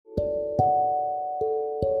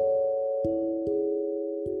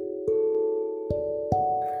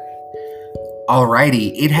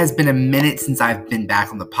Alrighty, it has been a minute since I've been back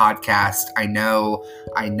on the podcast. I know,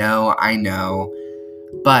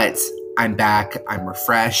 but I'm back. I'm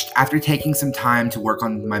refreshed after taking some time to work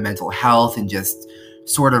on my mental health and just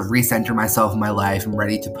sort of recenter myself in my life. I'm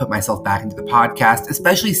ready to put myself back into the podcast,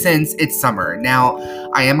 especially since it's summer. Now,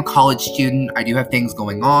 I am a college student. I do have things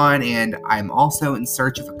going on, and I'm also in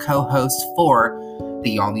search of a co-host for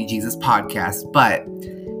the Y'all Need Jesus podcast. But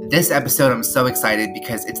this episode, I'm so excited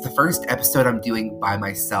because it's the first episode I'm doing by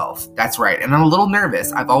myself. That's right. And I'm a little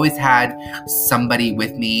nervous. I've always had somebody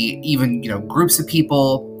with me, even, groups of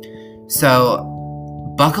people. So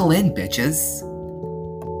buckle in, bitches.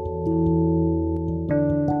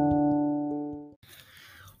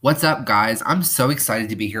 What's up, guys? I'm so excited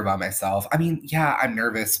to be here by myself. I mean, yeah, I'm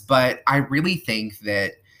nervous, but I really think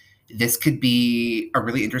that this could be a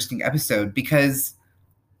really interesting episode because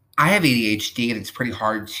I have ADHD and it's pretty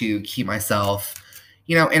hard to keep myself,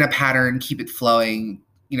 in a pattern, keep it flowing,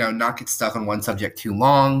 not get stuck on one subject too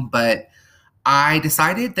long. But I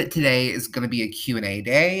decided that today is going to be a Q&A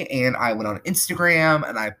day, and I went on Instagram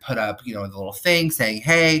and I put up, the little thing saying,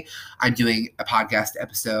 hey, I'm doing a podcast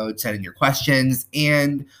episode, send in your questions.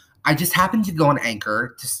 And I just happened to go on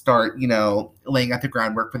Anchor to start, laying out the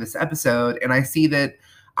groundwork for this episode. And I see that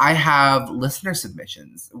I have listener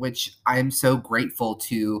submissions, which I'm so grateful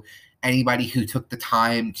to anybody who took the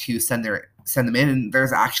time to send them in. And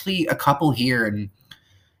there's actually a couple here, and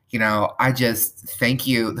I just thank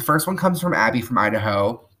you. The first one comes from Abby from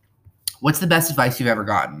Idaho. What's the best advice you've ever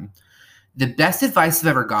gotten? The best advice I've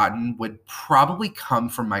ever gotten would probably come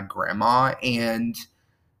from my grandma. And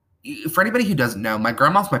for anybody who doesn't know, my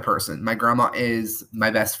grandma's my person. My grandma is my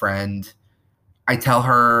best friend. I tell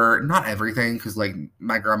her not everything because,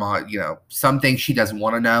 my grandma, some things she doesn't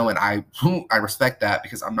want to know, and I respect that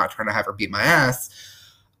because I'm not trying to have her beat my ass.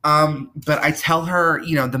 But I tell her,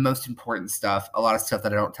 the most important stuff, a lot of stuff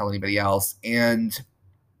that I don't tell anybody else, and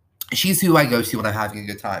she's who I go to when I'm having a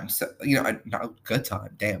good time. So, not a good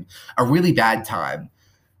time, damn, a really bad time.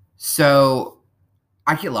 So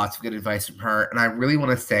I get lots of good advice from her, and I really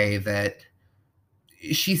want to say that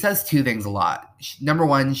she says two things a lot. Number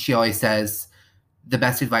one, she always says, the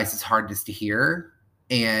best advice is hardest to hear.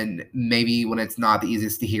 And maybe when it's not the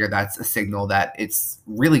easiest to hear, that's a signal that it's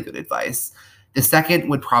really good advice. The second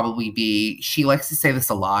would probably be, she likes to say this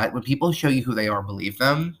a lot, when people show you who they are, believe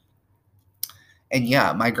them. And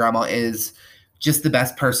yeah, my grandma is just the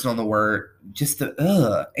best person on the word,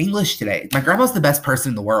 English today. My grandma's the best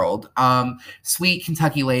person in the world. Sweet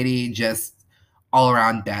Kentucky lady, just all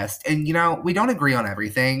around best. And, we don't agree on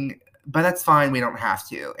everything, but that's fine. We don't have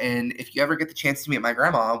to. And if you ever get the chance to meet my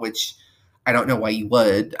grandma, which I don't know why you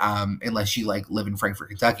would, unless you live in Frankfort,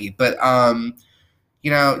 Kentucky, but,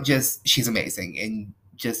 just, she's amazing. And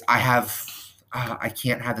just, I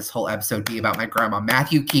can't have this whole episode be about my grandma.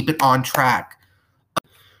 Matthew, keep it on track.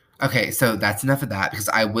 Okay, so that's enough of that because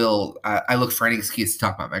I look for any excuse to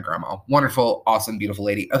talk about my grandma. Wonderful, awesome, beautiful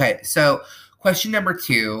lady. Okay, so question number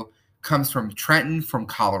 2 comes from Trenton from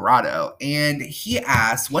Colorado. And he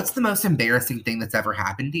asks, what's the most embarrassing thing that's ever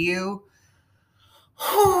happened to you?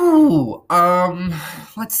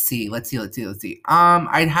 Let's see.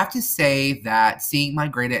 I'd have to say that seeing my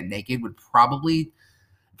great aunt naked would probably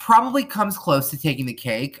comes close to taking the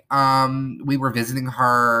cake. We were visiting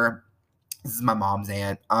her. This is my mom's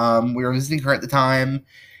aunt. We were visiting her at the time,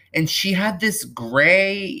 and she had this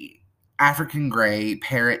African gray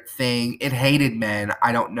parrot thing. It hated men.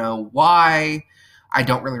 I don't know why. I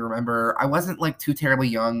don't really remember. I wasn't too terribly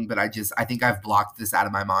young, but I think I've blocked this out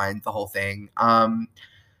of my mind, the whole thing.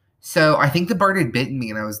 So I think the bird had bitten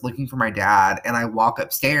me, and I was looking for my dad, and I walk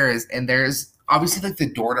upstairs, and there's obviously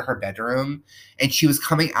the door to her bedroom, and she was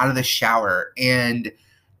coming out of the shower, and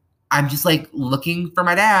I'm just looking for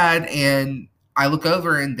my dad, and I look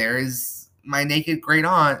over, and there's my naked great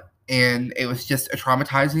aunt, and it was just a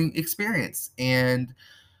traumatizing experience. And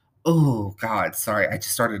oh God, sorry, I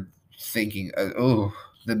just started thinking, the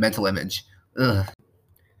mental image. Ugh.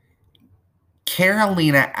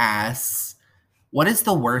 Carolina asks, what is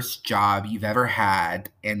the worst job you've ever had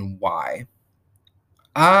and why?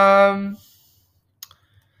 I've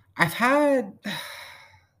had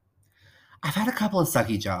a couple of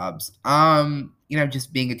sucky jobs.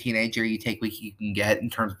 Just being a teenager, you take what you can get in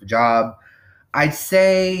terms of a job. I'd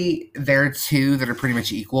say there are two that are pretty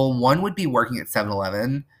much equal. One would be working at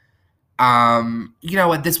 7-Eleven. You know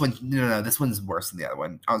what? This one's worse than the other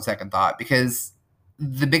one on second thought because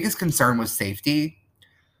the biggest concern was safety.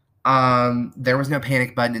 There was no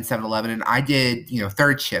panic button in 7-Eleven, and I did,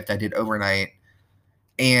 third shift. I did overnight.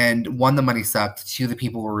 And one, the money sucked. Two, the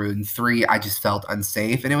people were rude. And three, I just felt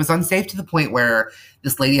unsafe. And it was unsafe to the point where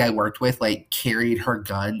this lady I worked with, like, carried her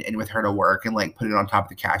gun in with her to work and, like, put it on top of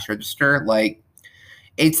the cash register. Like,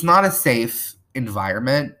 it's not a safe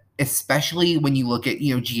environment, especially when you look at,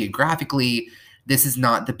 geographically, this is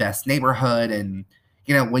not the best neighborhood. And,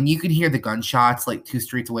 when you can hear the gunshots, like, 2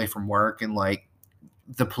 streets away from work and, like,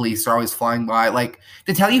 the police are always flying by. Like,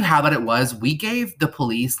 to tell you how bad it was, we gave the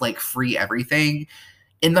police, like, free everything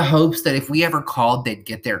in the hopes that if we ever called, they'd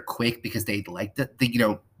get there quick because they liked it,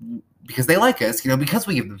 because they like us, because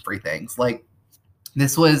we give them free things. Like,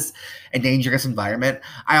 this was a dangerous environment.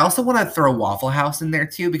 I also want to throw Waffle House in there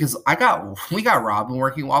too, because we got robbed when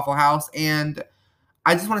working Waffle House, and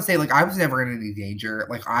I just want to say, like, I was never in any danger.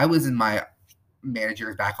 Like, I was in my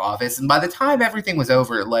manager's back office, and by the time everything was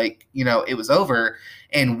over, like, it was over,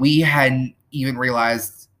 and we hadn't even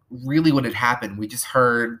realized really what had happened. We just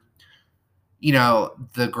heard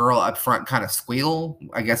the girl up front kind of squeal,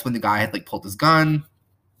 I guess, when the guy had, like, pulled his gun.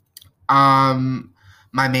 My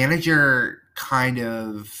manager kind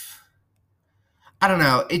of, I don't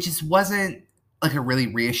know, it just wasn't, like, a really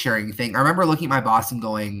reassuring thing. I remember looking at my boss and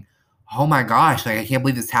going, oh my gosh, like, I can't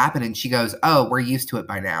believe this happened. And she goes, oh, we're used to it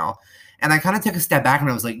by now. And I kind of took a step back and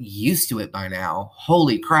I was like, used to it by now?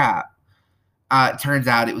 Holy crap. It turns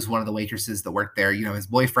out it was one of the waitresses that worked there, his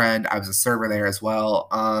boyfriend. I was a server there as well.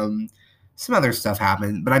 Some other stuff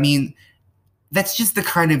happened. But I mean, that's just the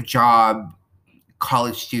kind of job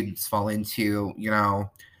college students fall into.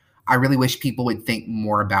 I really wish people would think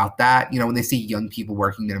more about that. When they see young people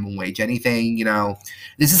working minimum wage, anything,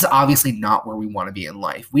 this is obviously not where we want to be in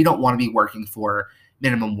life. We don't want to be working for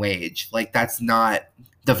minimum wage. Like, that's not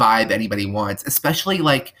the vibe anybody wants, especially,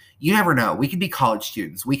 like, you never know. We could be college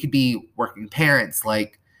students. We could be working parents.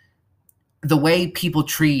 Like, the way people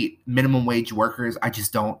treat minimum wage workers, I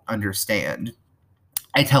just don't understand.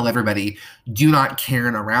 I tell everybody, do not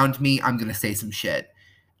Karen around me. I'm going to say some shit.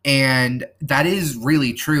 And that is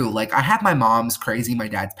really true. Like, I have my mom's crazy, my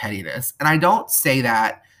dad's pettiness. And I don't say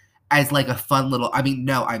that as, like, a fun little, I mean,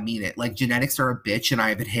 no, I mean it. Like, genetics are a bitch and I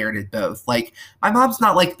have inherited both. Like, my mom's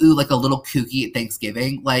not like, ooh, like a little kooky at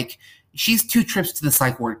Thanksgiving. Like, she's 2 trips to the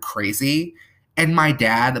psych ward crazy. And my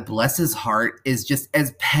dad, bless his heart, is just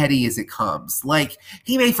as petty as it comes. Like,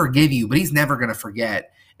 he may forgive you, but he's never going to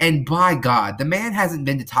forget. And by God, the man hasn't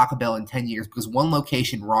been to Taco Bell in 10 years because one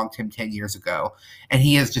location wronged him 10 years ago. And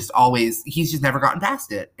he's just never gotten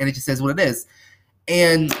past it. And it just says what it is.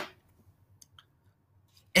 And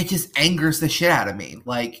it just angers the shit out of me.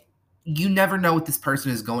 Like, you never know what this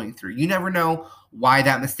person is going through. You never know why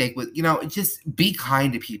that mistake was, just be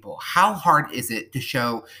kind to people. How hard is it to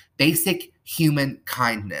show basic human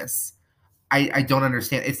kindness? I don't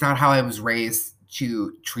understand. It's not how I was raised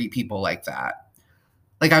to treat people like that.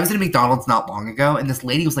 Like, I was at a McDonald's not long ago, and this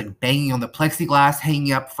lady was, like, banging on the plexiglass,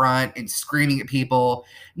 hanging up front, and screaming at people.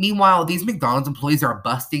 Meanwhile, these McDonald's employees are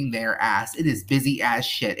busting their ass. It is busy as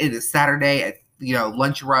shit. It is Saturday at,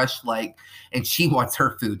 lunch rush, like, and she wants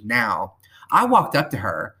her food now. I walked up to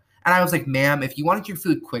her, and I was like, ma'am, if you wanted your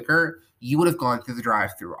food quicker, you would have gone through the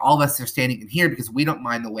drive-thru. All of us are standing in here because we don't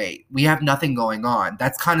mind the wait. We have nothing going on.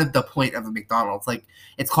 That's kind of the point of a McDonald's. Like,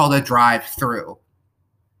 it's called a drive-thru.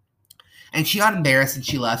 And she got embarrassed and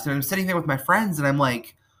she left. And I'm sitting there with my friends and I'm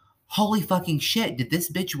like, holy fucking shit, did this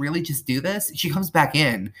bitch really just do this? She comes back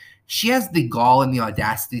in. She has the gall and the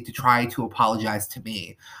audacity to try to apologize to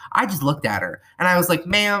me. I just looked at her and I was like,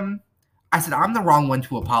 ma'am, I said, I'm the wrong one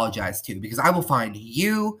to apologize to because I will find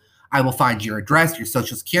you. I will find your address, your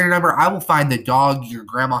social security number. I will find the dog your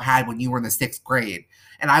grandma had when you were in the 6th grade.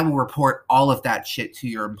 And I will report all of that shit to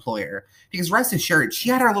your employer. Because rest assured, she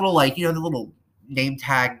had her little, like, the little name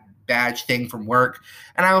tag badge thing from work.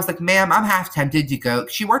 And I was like, ma'am, I'm half tempted to go.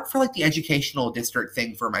 She worked for, like, the educational district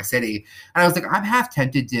thing for my city. And I was like, I'm half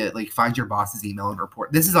tempted to, like, find your boss's email and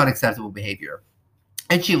report. This is unacceptable behavior.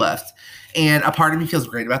 And she left. And a part of me feels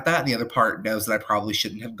great about that. And the other part knows that I probably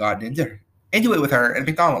shouldn't have gotten into it with her at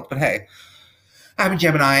McDonald's. But hey, I'm a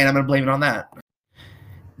Gemini and I'm going to blame it on that.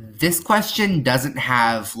 This question doesn't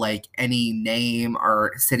have, like, any name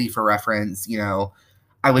or city for reference.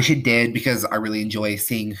 I wish it did because I really enjoy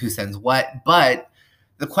seeing who sends what. But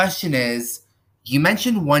the question is, you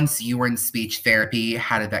mentioned once you were in speech therapy.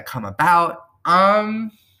 How did that come about? I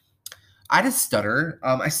just stutter.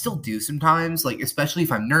 I still do sometimes, like, especially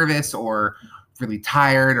if I'm nervous or really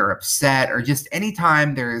tired or upset or just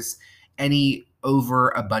anytime there's any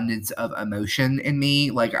overabundance of emotion in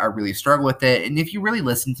me, like, I really struggle with it. And if you really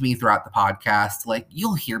listen to me throughout the podcast, like,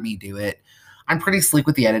 you'll hear me do it. I'm pretty slick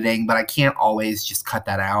with the editing, but I can't always just cut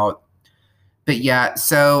that out. But yeah,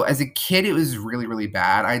 so as a kid, it was really, really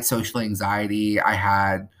bad. I had social anxiety. I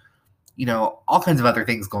had, all kinds of other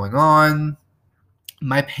things going on.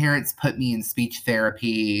 My parents put me in speech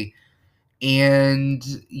therapy. And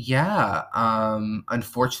yeah,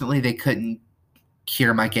 unfortunately, they couldn't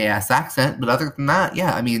cure my gay ass accent. But other than that,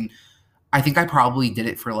 yeah, I mean, I think I probably did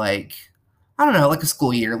it for like, I don't know, like a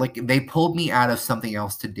school year. Like they pulled me out of something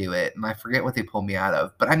else to do it. And I forget what they pulled me out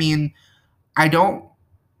of. But I mean, I don't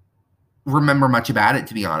remember much about it,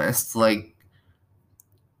 to be honest. Like,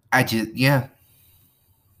 yeah.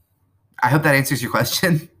 I hope that answers your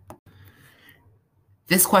question.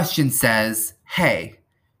 This question says, hey,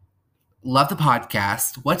 love the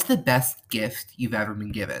podcast. What's the best gift you've ever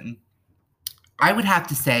been given? I would have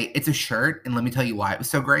to say it's a shirt, and let me tell you why it was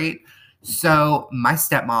so great. So, my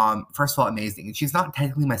stepmom, first of all, amazing. And she's not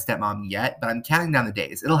technically my stepmom yet, but I'm counting down the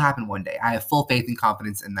days. It'll happen one day. I have full faith and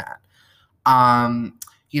confidence in that.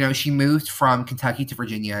 She moved from Kentucky to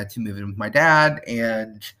Virginia to move in with my dad,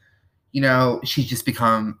 and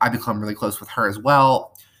I've become really close with her as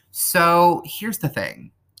well. So here's the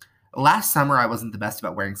thing. Last summer, I wasn't the best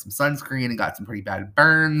about wearing some sunscreen and got some pretty bad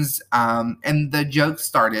burns. And the joke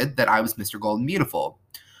started that I was Mr. Golden Beautiful.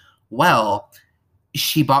 Well,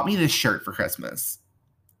 she bought me this shirt for Christmas.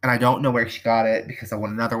 And I don't know where she got it because I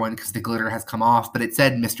want another one because the glitter has come off. But it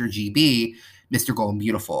said Mr. GB, Mr. Golden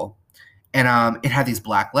Beautiful. And it had these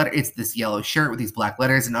black letters. It's this yellow shirt with these black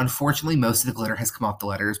letters. And unfortunately, most of the glitter has come off the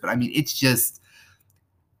letters. But I mean, it's just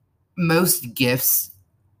most gifts,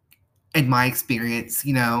 in my experience,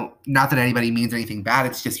 not that anybody means anything bad.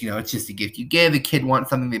 It's just, it's just a gift you give. A kid wants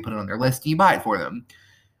something, they put it on their list, and you buy it for them.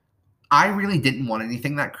 I really didn't want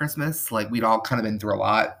anything that Christmas. Like, we'd all kind of been through a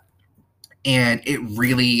lot. And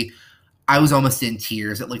I was almost in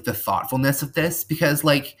tears at, like, the thoughtfulness of this because,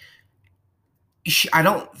 like, I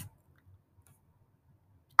don't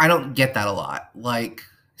get that a lot. Like,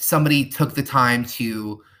 somebody took the time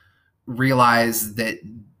to realize that,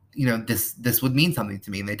 this would mean something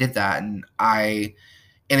to me, and they did that. And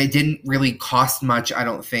it didn't really cost much. I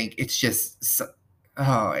don't think. It's just,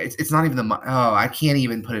 it's not even I can't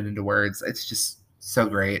even put it into words. It's just so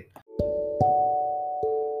great.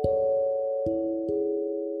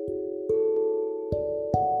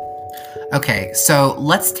 Okay, so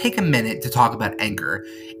let's take a minute to talk about Anchor.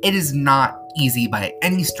 It is not easy by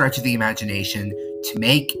any stretch of the imagination to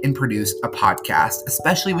make and produce a podcast,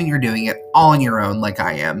 especially when you're doing it all on your own like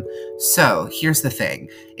I am. So here's the thing.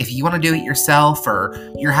 If you want to do it yourself or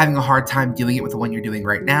you're having a hard time doing it with the one you're doing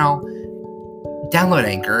right now, download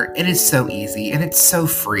Anchor. It is so easy and it's so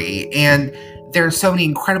free. And there are so many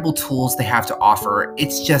incredible tools they have to offer.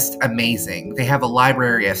 It's just amazing. They have a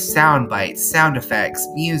library of sound bites, sound effects,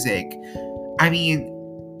 music. I mean,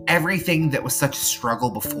 everything that was such a struggle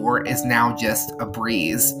before is now just a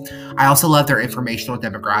breeze. I also love their informational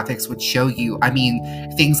demographics, which show you,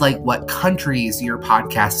 things like what countries your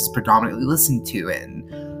podcast is predominantly listened to in,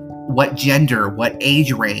 what gender, what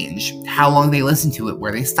age range, how long they listen to it,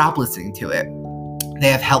 where they stop listening to it. They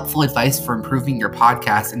have helpful advice for improving your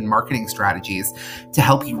podcast and marketing strategies to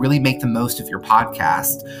help you really make the most of your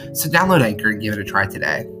podcast. So download Anchor and give it a try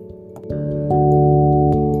today.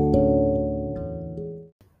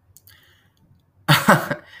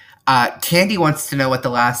 Candy wants to know what the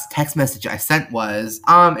last text message I sent was.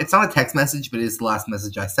 It's not a text message, but it's the last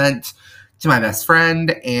message I sent to my best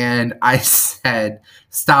friend. And I said,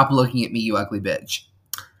 "Stop looking at me, you ugly bitch."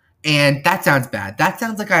 And that sounds bad. That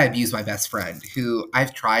sounds like I abuse my best friend, who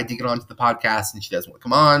I've tried to get onto the podcast and she doesn't want to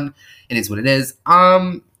come on. It is what it is.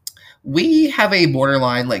 We have a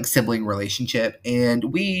borderline like sibling relationship, and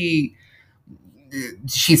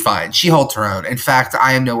she's fine. She holds her own. In fact,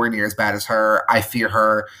 I am nowhere near as bad as her. I fear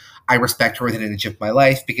her. I respect her within an inch of my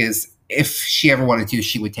life because if she ever wanted to,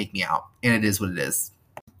 she would take me out. And it is what it is.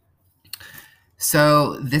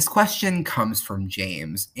 So this question comes from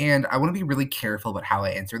James, and I want to be really careful about how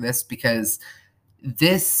I answer this because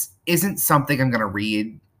this isn't something I'm going to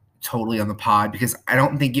read totally on the pod because I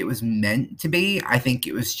don't think it was meant to be. I think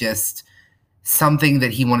it was just something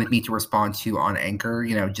that he wanted me to respond to on Anchor,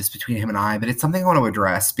 just between him and I. But it's something I want to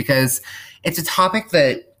address because it's a topic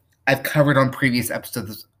that I've covered on previous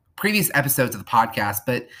episodes of the podcast.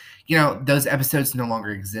 But, those episodes no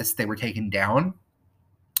longer exist. They were taken down.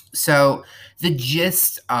 So the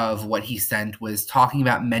gist of what he sent was talking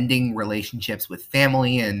about mending relationships with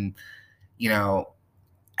family and,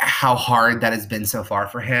 how hard that has been so far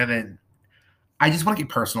for him. And I just want to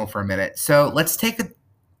get personal for a minute. So let's take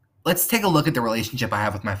a look at the relationship I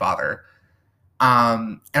have with my father.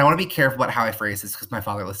 And I want to be careful about how I phrase this because my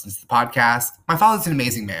father listens to the podcast. My father's an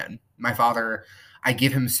amazing man. My father, I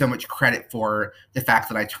give him so much credit for the fact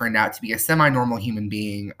that I turned out to be a semi-normal human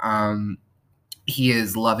being. He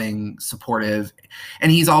is loving, supportive,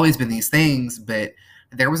 and he's always been these things, but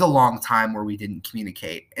there was a long time where we didn't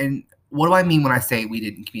communicate. And what do I mean when I say we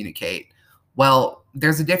didn't communicate? Well,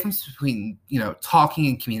 there's a difference between, talking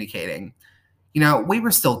and communicating. We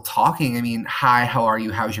were still talking. I mean, hi, how are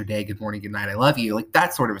you? How's your day? Good morning, good night, I love you. Like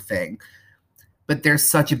that sort of thing. But there's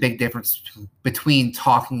such a big difference between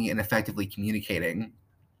talking and effectively communicating.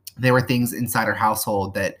 There were things inside our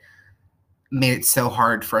household that made it so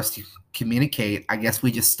hard for us to communicate. I guess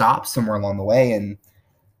we just stopped somewhere along the way. And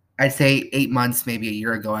I'd say 8 months, maybe a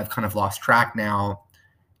year ago, I've kind of lost track now.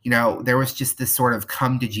 There was just this sort of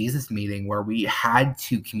come to Jesus meeting where we had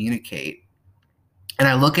to communicate. And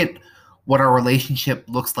I look at what our relationship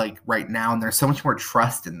looks like right now, and there's so much more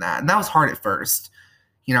trust in that. And that was hard at first.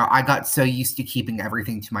 I got so used to keeping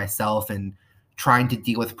everything to myself and trying to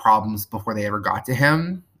deal with problems before they ever got to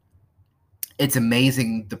him. It's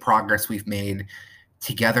amazing the progress we've made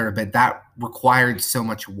together, but that required so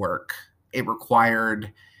much work. It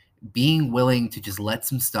required being willing to just let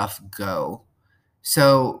some stuff go.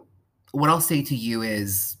 So what I'll say to you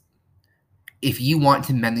is, if you want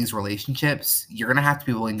to mend these relationships, you're going to have to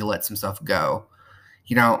be willing to let some stuff go.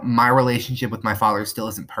 My relationship with my father still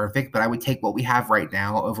isn't perfect, but I would take what we have right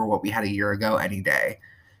now over what we had a year ago any day.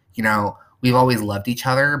 We've always loved each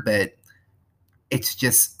other, but it's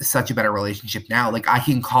just such a better relationship now. Like I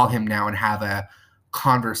can call him now and have a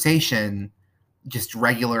conversation, just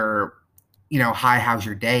regular, hi, how's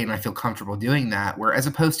your day? And I feel comfortable doing that. Where as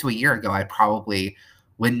opposed to a year ago, I probably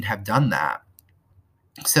wouldn't have done that.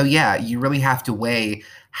 So yeah, you really have to weigh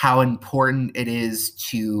how important it is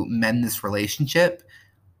to mend this relationship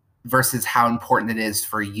versus how important it is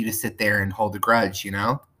for you to sit there and hold a grudge,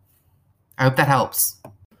 I hope that helps.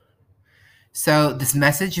 So this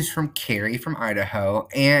message is from Carrie from Idaho,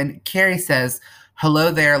 and Carrie says,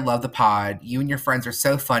 "Hello there, love the pod. You and your friends are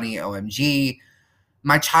so funny, OMG.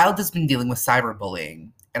 My child has been dealing with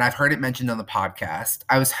cyberbullying, and I've heard it mentioned on the podcast.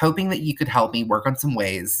 I was hoping that you could help me work on some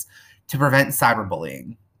ways to prevent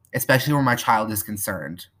cyberbullying, especially where my child is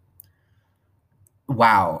concerned."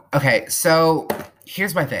 Wow. Okay, so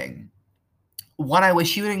here's my thing. One, I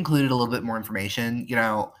wish you had included a little bit more information.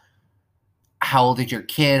 How old is your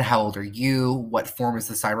kid? How old are you? What form is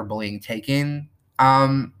the cyberbullying taking?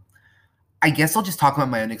 I guess I'll just talk about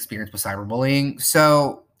my own experience with cyberbullying.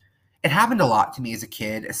 So it happened a lot to me as a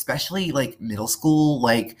kid, especially like middle school.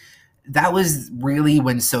 Like that was really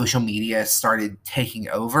when social media started taking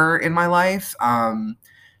over in my life.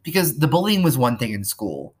 Because the bullying was one thing in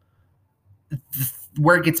school.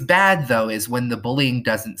 Where it gets bad, though, is when the bullying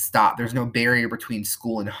doesn't stop. There's no barrier between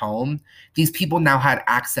school and home. These people now had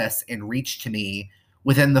access and reach to me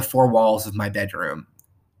within the four walls of my bedroom.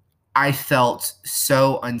 I felt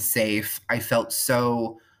so unsafe. I felt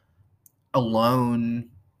so alone.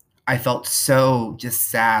 I felt so just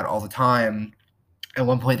sad all the time. At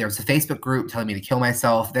one point, there was a Facebook group telling me to kill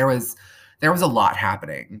myself. There was a lot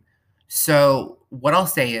happening. So what I'll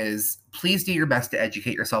say is, please do your best to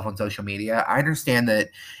educate yourself on social media. I understand that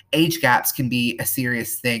age gaps can be a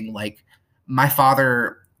serious thing. Like my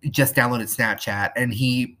father just downloaded Snapchat, and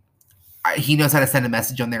he knows how to send a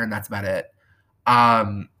message on there, and that's about it.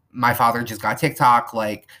 My father just got TikTok.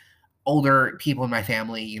 Like older people in my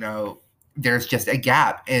family, there's just a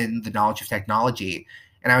gap in the knowledge of technology.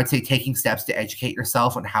 And I would say taking steps to educate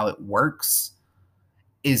yourself on how it works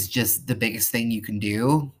is just the biggest thing you can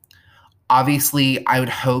do. Obviously, I would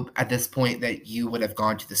hope at this point that you would have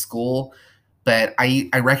gone to the school, but I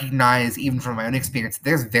recognize, even from my own experience,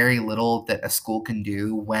 there's very little that a school can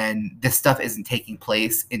do when this stuff isn't taking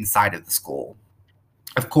place inside of the school.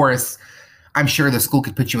 Of course, I'm sure the school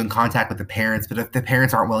could put you in contact with the parents, but if the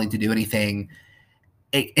parents aren't willing to do anything,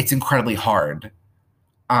 it's incredibly hard.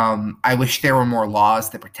 I wish there were more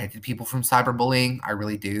laws that protected people from cyberbullying. I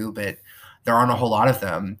really do, but there aren't a whole lot of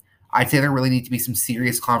them. I'd say there really need to be some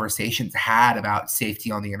serious conversations had about safety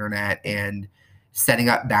on the internet and setting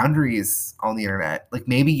up boundaries on the internet. Like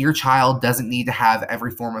maybe your child doesn't need to have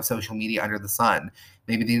every form of social media under the sun.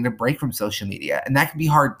 Maybe they need a break from social media. And that can be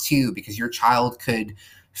hard too, because your child could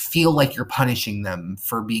feel like you're punishing them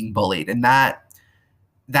for being bullied. And that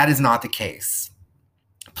is not the case.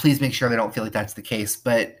 Please make sure they don't feel like that's the case.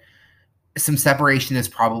 But some separation is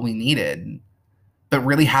probably needed. But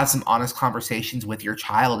really have some honest conversations with your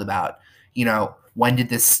child about, when did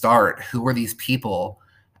this start? Who are these people?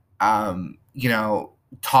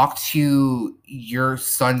 Talk to your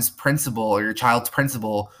son's principal or your child's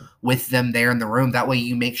principal with them there in the room. That way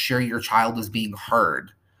you make sure your child is being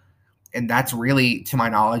heard. And that's really, to my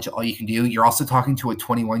knowledge, all you can do. You're also talking to a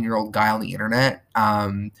 21-year-old guy on the internet.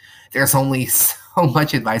 There's only so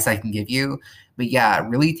much advice I can give you. But yeah,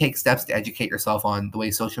 really take steps to educate yourself on the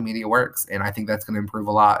way social media works. And I think that's going to improve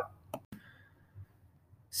a lot.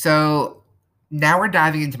 So now we're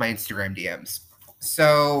diving into my Instagram DMs.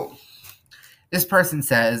 So this person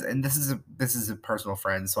says, and this is a personal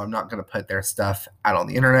friend, so I'm not going to put their stuff out on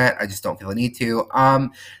the internet. I just don't feel the need to.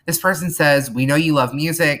 This person says, "We know you love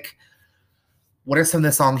music. What are some of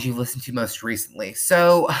the songs you've listened to most recently?"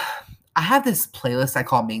 So I have this playlist I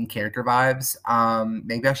call Main Character Vibes.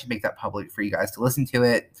 Maybe I should make that public for you guys to listen to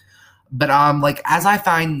it. But like as I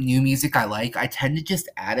find new music I like, I tend to just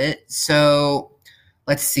add it. So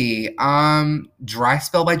let's see. Dry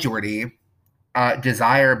Spell by Jordy.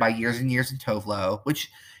 Desire by Years and Years and Tovlo, which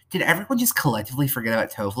did everyone just collectively forget about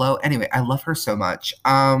Tovlo? Anyway, I love her so much.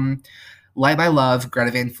 Light by Love,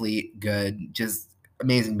 Greta Van Fleet, good. Just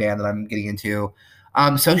amazing band that I'm getting into.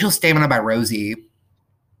 Social Stamina by Rosie.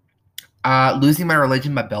 Losing My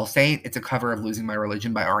Religion by Bell Saint. It's a cover of Losing My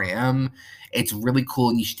Religion by R.E.M. It's really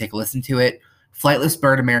cool and you should take a listen to it. Flightless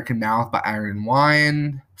Bird, American Mouth by Iron and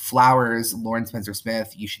Wine. Flowers, Lauren Spencer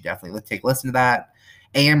Smith. You should definitely take a listen to that.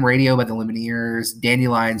 AM Radio by the Lumineers,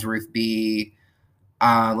 Dandelions, Ruth B.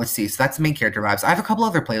 Let's see. So that's Main Character Vibes. I have a couple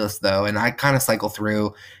other playlists though, and I kind of cycle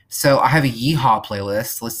through. So I have a Yeehaw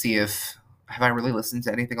playlist. Let's see if have I really listened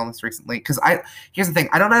to anything on this recently? Because here's the thing,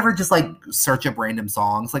 I don't ever just like search up random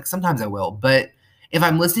songs. Like sometimes I will, but if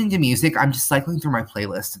I'm listening to music, I'm just cycling through my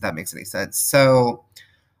playlist, if that makes any sense. So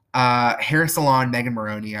Hair Salon, Megan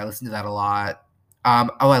Maroney, I listen to that a lot.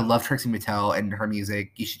 I love Trixie Mattel and her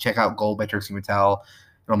music. You should check out Gold by Trixie Mattel.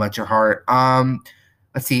 It'll melt your heart.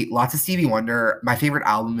 Let's see, lots of Stevie Wonder. My favorite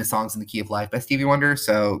album is Songs in the Key of Life by Stevie Wonder,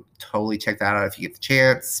 so totally check that out if you get the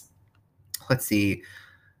chance. Let's see,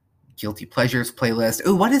 Guilty Pleasures playlist.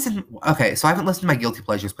 Ooh, what is in? Okay, so I haven't listened to my Guilty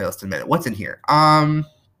Pleasures playlist in a minute. What's in here?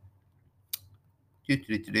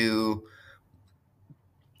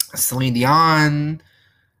 Celine Dion.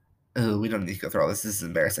 Oh, we don't need to go through all this. This is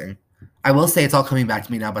embarrassing. I will say It's All Coming Back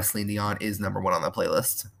to Me Now by Celine Dion is #1 on the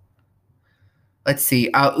playlist. Let's see.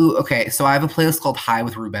 Okay. So I have a playlist called High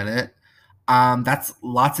with Rue Bennett. That's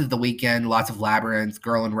lots of The Weeknd, lots of Labyrinth,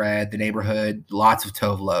 Girl in Red, The Neighborhood, lots of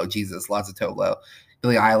Tovlo. Jesus, lots of Tovlo.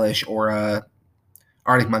 Billie Eilish, Aura,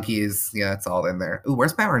 Arctic Monkeys. Yeah, it's all in there. Ooh,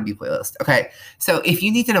 where's my R&B playlist? Okay. So if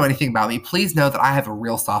you need to know anything about me, please know that I have a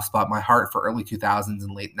real soft spot in my heart for early 2000s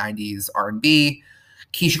and late 90s R&B.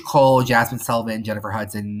 Keisha Cole, Jasmine Sullivan, Jennifer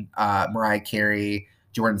Hudson, Mariah Carey,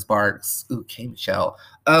 Jordan Sparks, K. Michelle.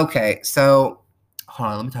 Okay, so hold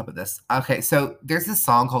on, let me talk about this. Okay, so there's this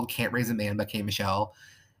song called Can't Raise a Man by K. Michelle,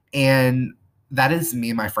 and that is me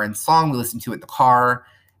and my friend's song. We listen to it in the car,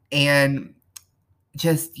 and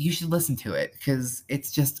just, you should listen to it because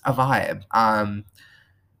it's just a vibe.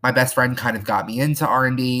 My best friend kind of got me into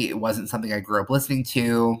R&B. It wasn't something I grew up listening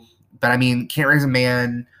to, but I mean, Can't Raise a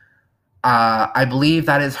Man, I believe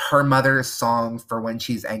that is her mother's song for when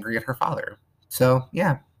she's angry at her father. So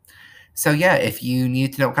yeah. If you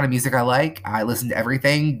need to know what kind of music I like, I listen to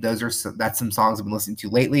everything. That's some songs I've been listening to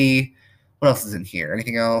lately. What else is in here?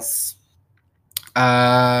 Anything else?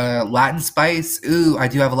 Latin Spice. Ooh, I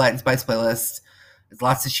do have a Latin Spice playlist. There's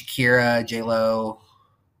lots of Shakira, J-Lo.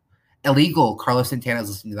 Illegal. Carlos Santana was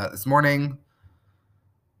listening to that this morning.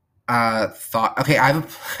 Thought. Okay, I have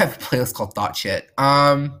a playlist called Thought Shit.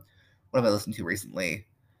 What have I listened to recently?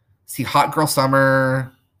 See, Hot Girl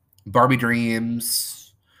Summer, Barbie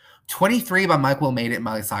Dreams, 23 by Mike Will Made It and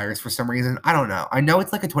Miley Cyrus for some reason. I don't know. I know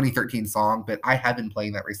it's like a 2013 song, but I have been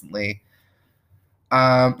playing that recently.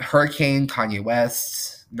 Hurricane, Kanye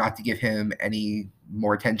West. Not to give him any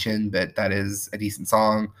more attention, but that is a decent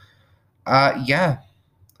song. Yeah.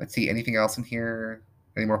 Let's see. Anything else in here?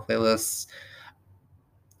 Any more playlists?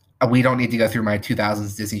 We don't need to go through my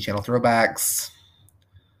 2000s Disney Channel throwbacks.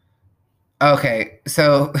 Okay,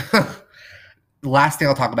 so the last thing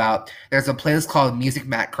I'll talk about, there's a playlist called Music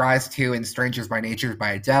Matt Cries To and Strangers by Nature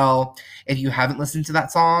by Adele. If you haven't listened to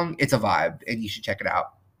that song, it's a vibe, and you should check it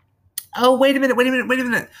out. Oh, wait a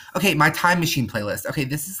minute. Okay, my Time Machine playlist. Okay,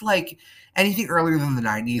 this is like anything earlier than the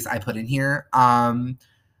 90s I put in here.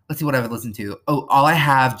 Let's see what I've listened to. Oh, All I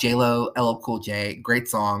Have, J-Lo, LL Cool J, great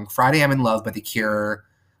song. Friday I'm in Love by The Cure.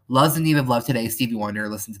 Love's in Need of Love Today, Stevie Wonder,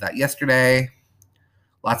 listened to that yesterday.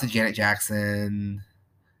 Lots of Janet Jackson.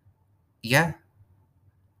 Yeah.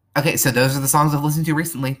 Okay, so those are the songs I've listened to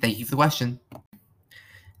recently. Thank you for the question.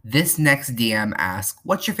 This next DM asks,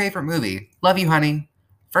 what's your favorite movie? Love you, honey.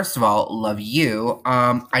 First of all, love you.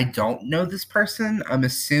 I don't know this person. I'm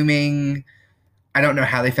assuming I don't know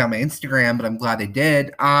how they found my Instagram, but I'm glad they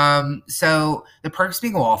did. So The Perks of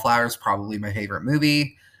Being a Wallflower is probably my favorite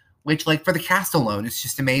movie, which, like, for the cast alone, it's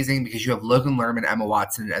just amazing because you have Logan Lerman, Emma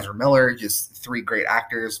Watson, and Ezra Miller, just three great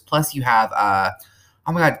actors. Plus, you have,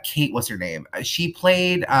 oh my God, Kate, what's her name? She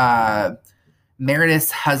played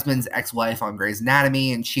Meredith's husband's ex-wife on Grey's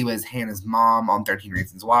Anatomy, and she was Hannah's mom on 13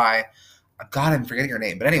 Reasons Why. God, I'm forgetting her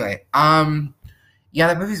name. But anyway, yeah,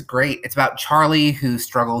 that movie's great. It's about Charlie who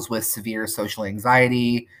struggles with severe social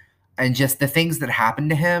anxiety and just the things that happen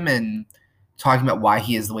to him and talking about why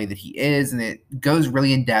he is the way that he is. And it goes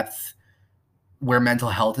really in depth where mental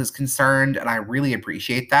health is concerned. And I really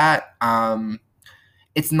appreciate that.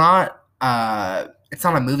 It's not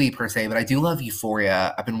a movie per se, but I do love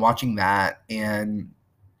Euphoria. I've been watching that, and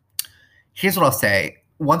here's what I'll say.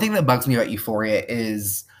 One thing that bugs me about Euphoria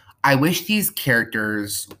is I wish these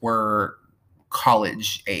characters were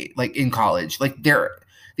college age, like in college. Like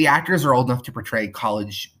the actors are old enough to portray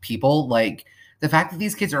college people. Like the fact that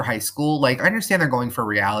these kids are high school, like I understand they're going for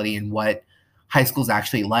reality and what high school's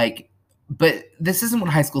actually like, but this isn't what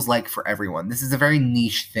high school's like for everyone. This is a very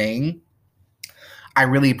niche thing. I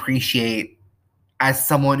really appreciate as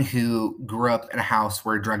someone who grew up in a house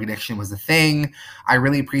where drug addiction was a thing, I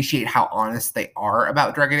really appreciate how honest they are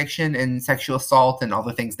about drug addiction and sexual assault and all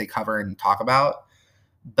the things they cover and talk about.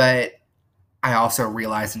 But I also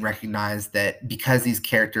realize and recognize that because these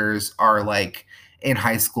characters are like in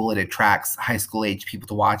high school, it attracts high school age people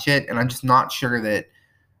to watch it. And I'm just not sure that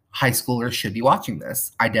high schoolers should be watching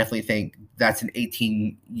this. I definitely think that's an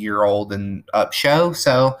 18-year-old and up show.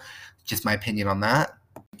 So just my opinion on that.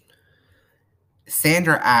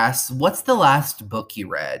 Sandra asks, "What's the last book you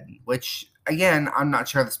read?" Which, again, I'm not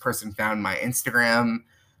sure this person found my Instagram.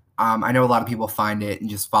 I know a lot of people find it and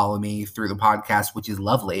just follow me through the podcast, which is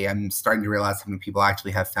lovely. I'm starting to realize how many people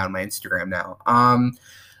actually have found my Instagram now.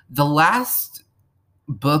 The last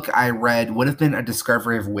book I read would have been A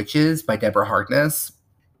Discovery of Witches by Deborah Harkness.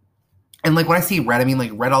 And like when I say read, I mean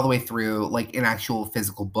like read all the way through, like an actual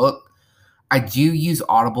physical book. I do use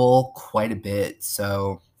Audible quite a bit,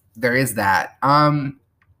 so there is that.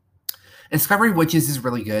 Discovery of Witches is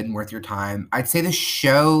really good and worth your time. I'd say the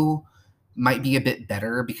show might be a bit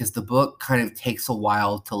better because the book kind of takes a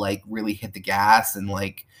while to like really hit the gas and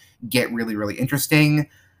like get really, really interesting.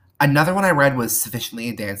 Another one I read was Sufficiently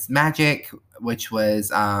Advanced Magic, which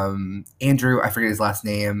was Andrew, I forget his last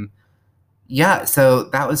name. Yeah, so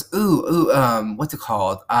that was what's it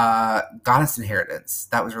called? Goddess Inheritance.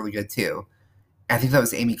 That was really good too. I think that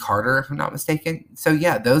was Amy Carter, if I'm not mistaken. So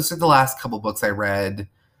yeah, those are the last couple books I read.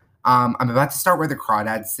 I'm about to start Where the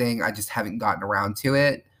Crawdads Sing. I just haven't gotten around to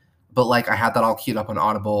it. But like I had that all queued up on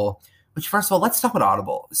Audible. Which first of all, let's talk about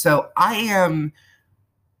Audible. So I'm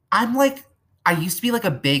like I used to be like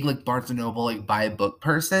a big like Barnes and Noble like buy a book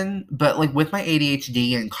person, but like with my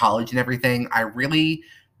ADHD and college and everything, I really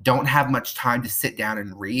don't have much time to sit down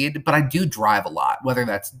and read, but I do drive a lot, whether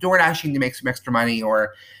that's door dashing to make some extra money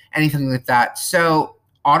or anything like that. So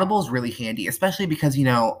Audible is really handy, especially because, you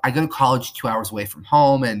know, I go to college 2 hours away from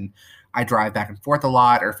home and I drive back and forth a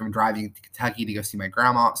lot, or if I'm driving to Kentucky to go see my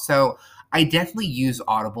grandma. So I definitely use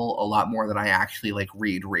Audible a lot more than I actually like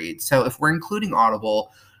read. So if we're including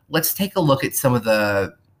Audible, let's take a look at some of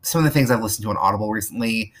the things I've listened to on Audible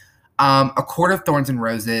recently. A Court of Thorns and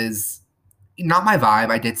Roses, not my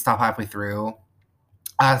vibe. I did stop halfway through.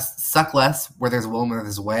 Suck Less, Where There's a Woman,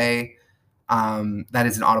 There's a Way. That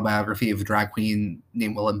is an autobiography of a drag queen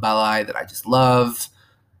named Willem Belli that I just love.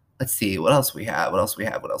 Let's see, what else we have?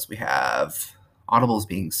 Audible's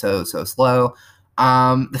being so slow.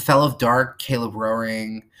 The Fell of Dark, Caleb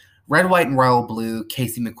Rowring. Red, White, and Royal Blue,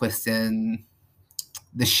 Casey McQuiston.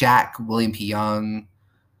 The Shack, William P. Young.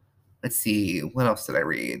 Let's see, what else did I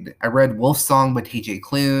read? I read Wolf Song by T.J.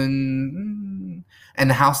 Klune. And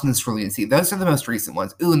The House in the Cerulean Sea. Those are the most recent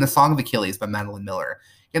ones. Ooh, and The Song of Achilles by Madeline Miller.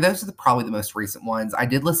 Yeah, those are probably the most recent ones. I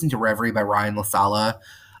did listen to Reverie by Ryan La Sala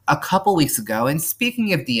a couple weeks ago. And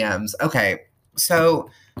speaking of DMs, okay, so,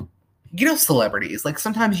 you know, celebrities, like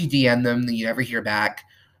sometimes you DM them and you never hear back.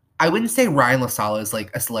 I wouldn't say Ryan La Sala is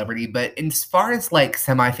like a celebrity, but as far as like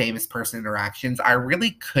semi-famous person interactions, I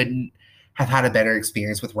really couldn't have had a better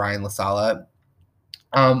experience with Ryan La Sala.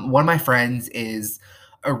 One of my friends is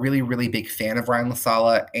a really, really big fan of Ryan La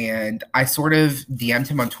Sala, and I sort of DM'd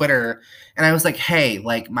him on Twitter, and I was like, hey,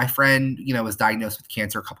 like my friend, you know, was diagnosed with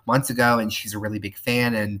cancer a couple months ago, and she's a really big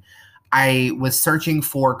fan, and I was searching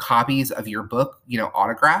for copies of your book, you know,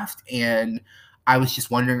 autographed, and I was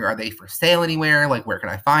just wondering, are they for sale anywhere? Like, where can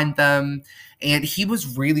I find them? And he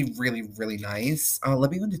was really, really, really nice.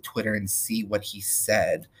 Let me go into Twitter and see what he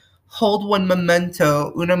said. Hold one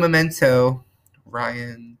memento, uno memento,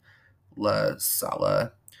 Ryan La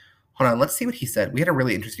Sala. Hold on, let's see what he said. We had a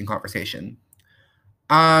really interesting conversation.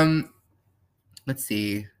 Um, let's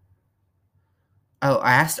see. Oh,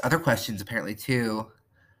 I asked other questions apparently too.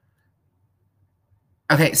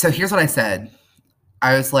 Okay, so here's what I said.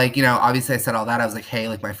 I was like, obviously I said all that. I was like, hey,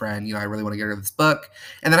 like my friend, I really want to get rid of this book.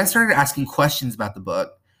 And then I started asking questions about the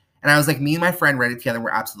book. And I was like, me and my friend read it together.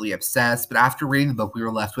 We're absolutely obsessed. But after reading the book, we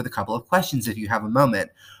were left with a couple of questions if you have a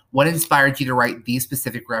moment. What inspired you to write these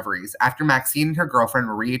specific reveries? After Maxine and her girlfriend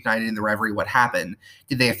were reunited in the reverie, what happened?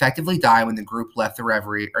 Did they effectively die when the group left the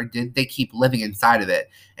reverie, or did they keep living inside of it?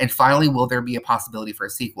 And finally, will there be a possibility for a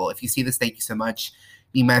sequel? If you see this, thank you so much.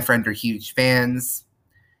 Me and my friend are huge fans.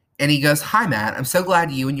 And he goes, hi, Matt. I'm so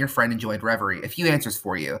glad you and your friend enjoyed Reverie. A few answers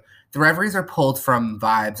for you. The Reveries are pulled from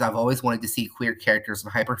vibes I've always wanted to see queer characters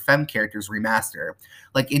and hyper-femme characters remaster.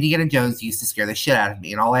 Like Indiana Jones used to scare the shit out of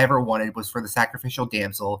me, and all I ever wanted was for the sacrificial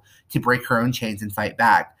damsel to break her own chains and fight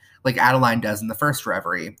back, like Adeline does in the first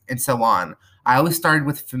Reverie, and so on. I always started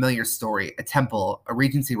with a familiar story, a temple, a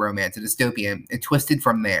Regency romance, a dystopian, and twisted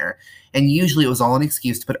from there. And usually it was all an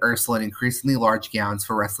excuse to put Ursula in increasingly large gowns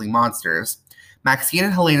for wrestling monsters. Maxine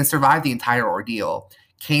and Helena survive the entire ordeal.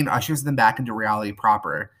 Kane ushers them back into reality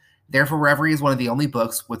proper. Therefore, Reverie is one of the only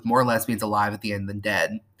books with more lesbians alive at the end than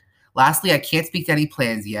dead. Lastly, I can't speak to any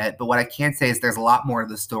plans yet, but what I can say is there's a lot more to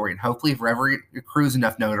the story, and hopefully if Reverie accrues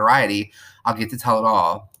enough notoriety, I'll get to tell it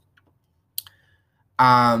all.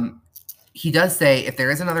 He does say if there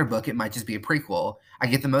is another book, it might just be a prequel. I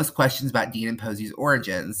get the most questions about Dean and Posey's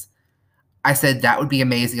origins. I said, that would be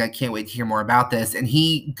amazing. I can't wait to hear more about this. And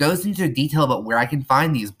he goes into detail about where I can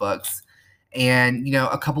find these books. And,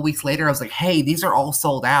 a couple weeks later, I was like, hey, these are all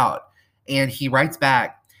sold out. And he writes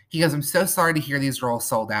back, he goes, I'm so sorry to hear these are all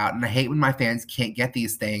sold out. And I hate when my fans can't get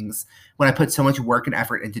these things. When I put so much work and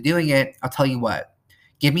effort into doing it, I'll tell you what,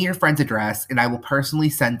 give me your friend's address and I will personally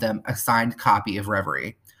send them a signed copy of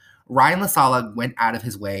Reverie. Ryan La Sala went out of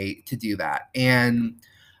his way to do that. And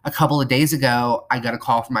a couple of days ago, I got a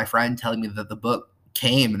call from my friend telling me that the book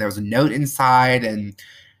came and there was a note inside. And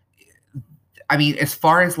I mean, as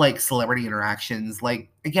far as like celebrity interactions, like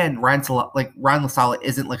again, Ryan La Sala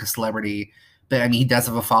isn't like a celebrity, but I mean, he does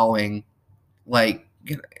have a following. Like,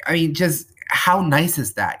 I mean, just how nice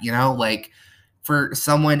is that? Like for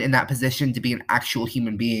someone in that position to be an actual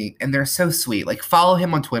human being, and they're so sweet. Like, follow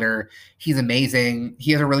him on Twitter. He's amazing.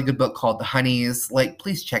 He has a really good book called The Honeys. Like,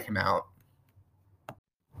 please check him out.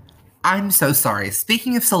 I'm so sorry.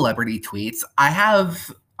 Speaking of celebrity tweets, I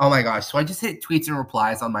have, oh my gosh, so I just hit tweets and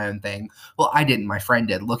replies on my own thing. Well, I didn't. My friend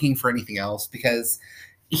did, looking for anything else because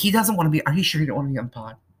he doesn't want to be. Are you sure you don't want to be on the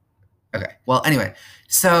pod? Okay. Well, anyway,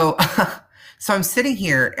 so so I'm sitting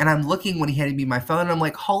here and I'm looking when he handed me my phone and I'm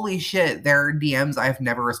like, holy shit, there are DMs I have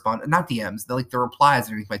never responded. Not DMs, they're like the replies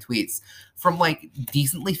underneath my tweets from like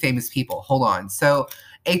decently famous people. Hold on. So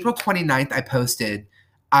April 29th, I posted,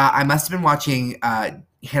 I must have been watching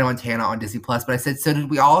Hannah Montana on Disney Plus, but I said, so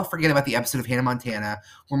did we all forget about the episode of Hannah Montana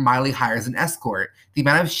where Miley hires an escort? The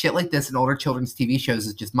amount of shit like this in older children's TV shows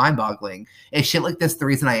is just mind-boggling. Is shit like this the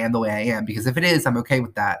reason I am the way I am? Because if it is, I'm okay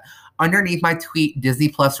with that. Underneath my tweet, Disney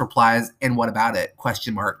Plus replies, and what about it?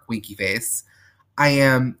 Question mark, winky face. I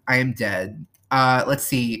am dead. Let's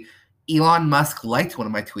see. Elon Musk liked one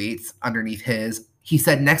of my tweets underneath his. He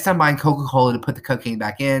said, next time buying Coca-Cola to put the cocaine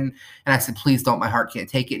back in. And I said, please don't, my heart can't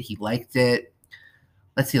take it. He liked it.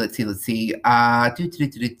 Let's see.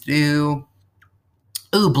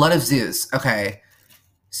 Ooh, Blood of Zeus. Okay.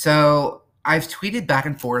 So I've tweeted back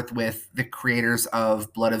and forth with the creators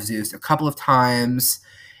of Blood of Zeus a couple of times.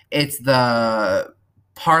 It's the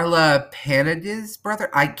Parla Panadiz brother.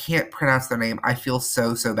 I can't pronounce their name. I feel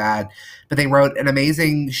so bad. But they wrote an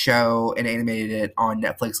amazing show and animated it on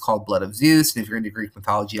Netflix called Blood of Zeus. And if you're into Greek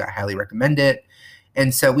mythology, I highly recommend it.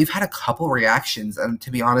 And so we've had a couple reactions. And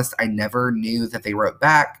to be honest, I never knew that they wrote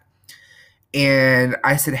back. And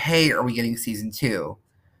I said, hey, are we getting season 2?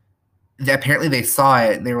 Apparently they saw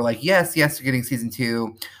it and they were like, yes, you're getting season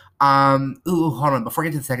 2. Hold on. Before I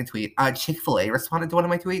get to the second tweet, Chick-fil-A responded to one of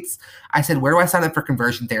my tweets. I said, where do I sign up for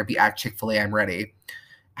conversion therapy at Chick-fil-A? I'm ready.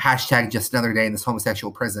 Hashtag just another day in this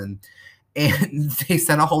homosexual prison. And they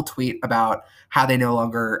sent a whole tweet about how they no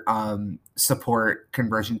longer support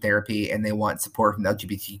conversion therapy and they want support from the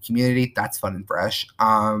LGBT community. That's fun and fresh.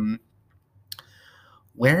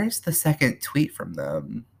 Where's the second tweet from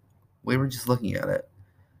them? We were just looking at it.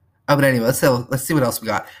 Oh, but anyway, let's see what else we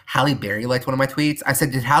got. Halle Berry liked one of my tweets. I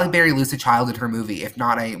said, did Halle Berry lose a child in her movie? If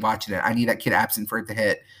not, I ain't watching it. I need that kid absent for it to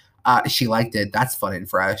hit. She liked it. That's fun and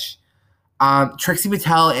fresh. Trixie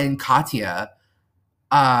Mattel and Katya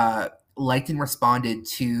liked and responded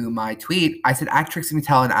to my tweet. I said, at Trixie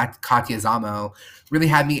Mattel and at Katya Zamo really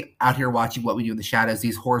had me out here watching What We Do in the Shadows.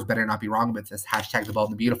 These whores better not be wrong about this. Hashtag The Bold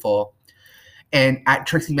and the Beautiful. And at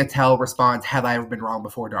Trixie Mattel responds, have I ever been wrong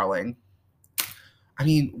before, darling? I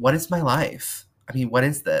mean, what is my life? I mean, what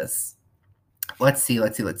is this? Let's see. I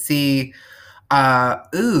can't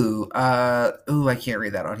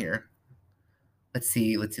read that on here. Let's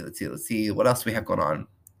see. What else do we have going on?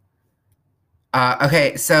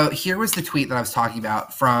 Okay, so here was the tweet that I was talking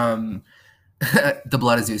about from the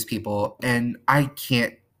Blood of Zeus people, and I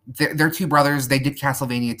can't. They're two brothers. They did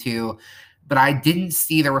Castlevania too, but I didn't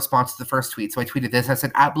see their response to the first tweet, so I tweeted this. I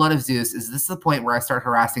said, "At Blood of Zeus, is this the point where I start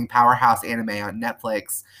harassing Powerhouse Anime on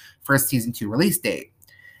Netflix for a season 2 release date?"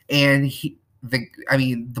 And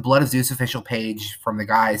the Blood of Zeus official page from the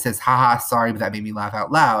guy says, "Haha, sorry, but that made me laugh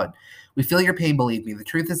out loud. We feel your pain, believe me. The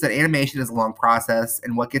truth is that animation is a long process,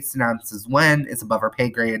 and what gets announced is when it's above our pay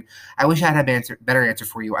grade. I wish I had a better answer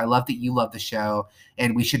for you. I love that you love the show,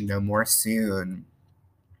 and we should know more soon."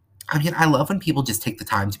 I mean, I love when people just take the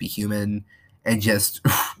time to be human and just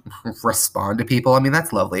respond to people. I mean,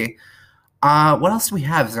 that's lovely. What else do we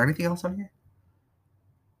have? Is there anything else on here?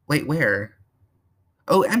 Wait, where?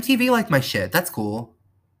 Oh, MTV liked my shit. That's cool.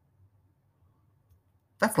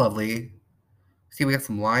 That's lovely. See, we got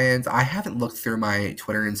some lions. I haven't looked through my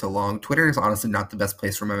Twitter in so long. Twitter is honestly not the best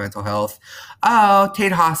place for my mental health. Oh,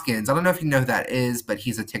 Tate Hoskins. I don't know if you know who that is, but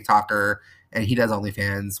he's a TikToker and he does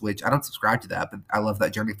OnlyFans, which I don't subscribe to that, but I love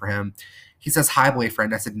that journey for him. He says, "Hi,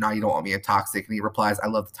 boyfriend." I said, "No, you don't want me. I'm toxic." And he replies, "I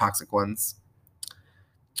love the toxic ones."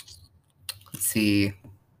 Let's see.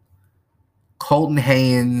 Colton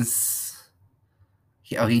Haynes.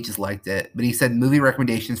 He just liked it. But he said, "Movie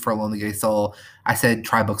recommendations for a lonely gay soul." I said,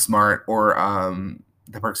 "Try Booksmart" or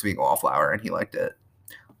The Perks of Being a Wallflower, and he liked it.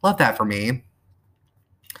 Love that for me.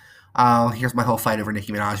 Here's my whole fight over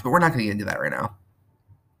Nicki Minaj, but we're not going to get into that right now.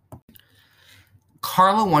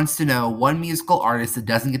 Carla wants to know one musical artist that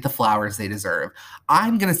doesn't get the flowers they deserve.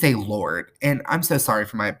 I'm going to say Lorde, and I'm so sorry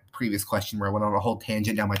for my previous question where I went on a whole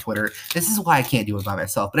tangent down my Twitter. This is why I can't do it by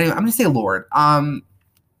myself. But anyway, I'm going to say Lorde.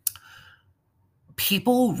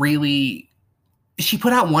 People really, she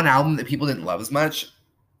put out one album that people didn't love as much,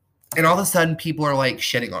 and all of a sudden people are like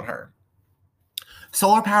shitting on her.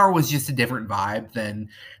 Solar Power was just a different vibe than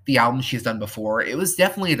the album she's done before. It was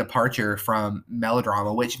definitely a departure from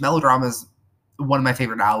Melodrama, which Melodrama is one of my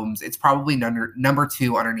favorite albums. It's probably number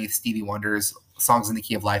 2 underneath Stevie Wonder's Songs in the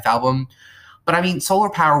Key of Life album. But I mean,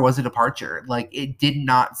 Solar Power was a departure. Like, it did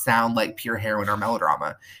not sound like pure heroin or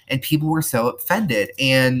Melodrama, and people were so offended.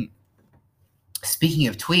 And speaking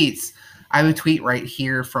of tweets, I have a tweet right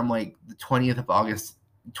here from like the 20th of August,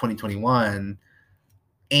 2021.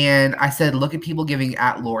 And I said, "Look at people giving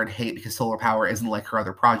at Lorde hate because Solar Power isn't like her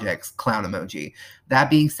other projects." Clown emoji. That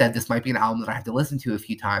being said, this might be an album that I have to listen to a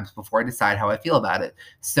few times before I decide how I feel about it.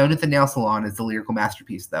 Stone at the Nail Salon is the lyrical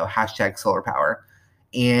masterpiece, though. Hashtag Solar Power.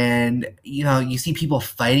 And, you see people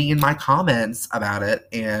fighting in my comments about it.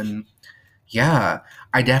 And yeah,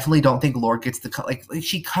 I definitely don't think Lorde gets the like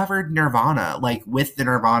she covered Nirvana like with the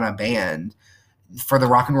Nirvana band for the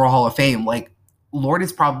Rock and Roll Hall of Fame. Like, Lorde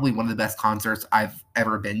is probably one of the best concerts I've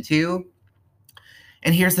ever been to.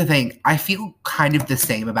 And here's the thing, I feel kind of the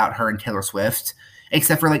same about her and Taylor Swift,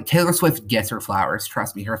 except for like Taylor Swift gets her flowers.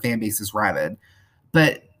 Trust me, her fan base is rabid.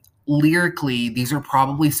 But lyrically, these are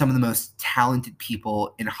probably some of the most talented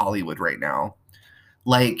people in Hollywood right now.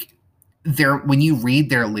 Like, when you read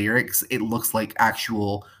their lyrics, it looks like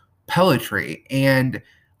actual poetry, and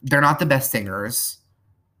they're not the best singers.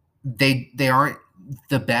 They aren't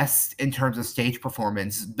the best in terms of stage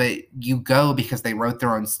performance, but you go because they wrote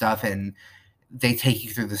their own stuff and they take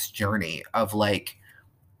you through this journey of like,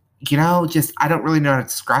 just I don't really know how to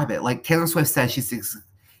describe it. Like Taylor Swift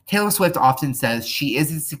often says she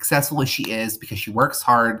is as successful as she is because she works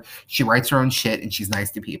hard, she writes her own shit, and she's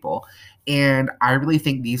nice to people. And I really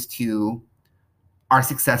think these two are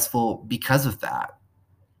successful because of that.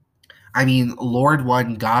 I mean, Lorde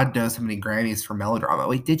won God knows how many Grammys for Melodrama.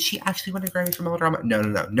 Wait, did she actually win a Grammy for Melodrama?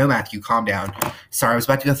 No, Matthew, calm down. Sorry, I was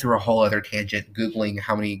about to go through a whole other tangent Googling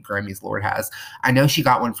how many Grammys Lorde has. I know she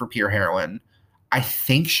got one for Pure Heroin. I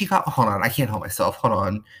think she got, hold on, I can't help myself. Hold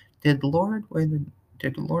on. Did Lorde win?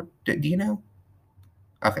 Do you know?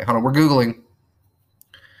 Okay, hold on, we're Googling.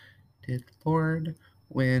 Did Lorde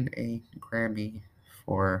win a Grammy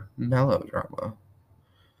for Melodrama?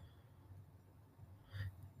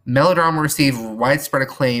 Melodrama received widespread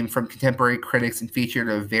acclaim from contemporary critics and featured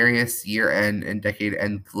a various year-end and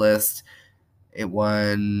decade-end list. It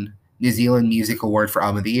won New Zealand Music Award for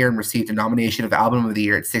Album of the Year and received a nomination of Album of the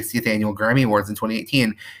Year at 60th Annual Grammy Awards in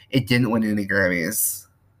 2018. It didn't win any Grammys.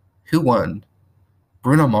 Who won?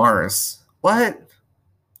 Bruno Mars. What?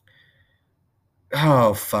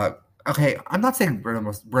 Oh, fuck. Okay, I'm not saying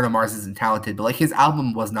Bruno Mars isn't talented, but like his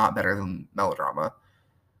album was not better than Melodrama.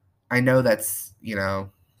 I know that's,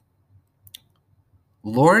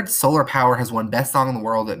 Lord Solar Power has won Best Song in the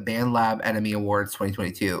World at BandLab Enemy Awards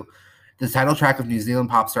 2022. The title track of New Zealand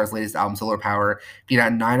pop star's latest album, Solar Power, beat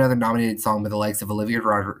out 9 other nominated songs by the likes of Olivia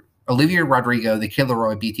Rodrigo, The Kid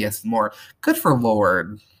Laroi, BTS, and more. Good for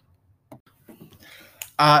Lord.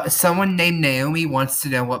 Someone named Naomi wants to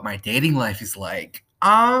know what my dating life is like.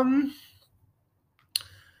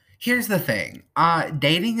 Here's the thing.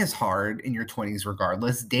 Dating is hard in your 20s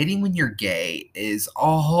regardless. Dating when you're gay is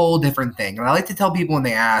a whole different thing. And I like to tell people when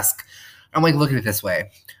they ask, I'm like, look at it this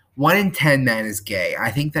way. 1 in 10 men is gay.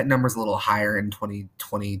 I think that number's a little higher in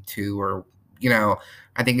 2022 or,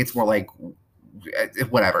 I think it's more like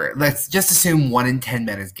whatever. Let's just assume 1 in 10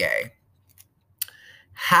 men is gay.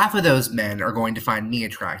 Half of those men are going to find me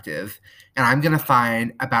attractive, and I'm going to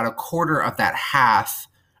find about a quarter of that half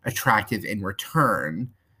attractive in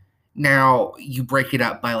return. Now, you break it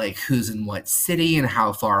up by like who's in what city and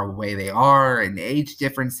how far away they are and age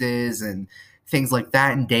differences and things like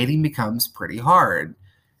that, and dating becomes pretty hard.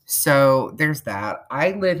 So there's that.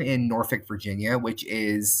 I live in Norfolk, Virginia, which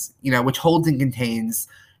is, which holds and contains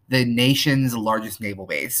the nation's largest naval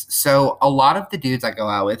base. So a lot of the dudes I go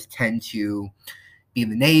out with tend to be in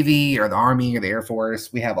the Navy or the Army or the Air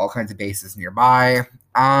Force. We have all kinds of bases nearby.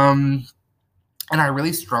 And I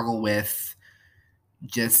really struggle with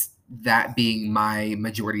just that being my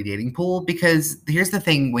majority dating pool, because here's the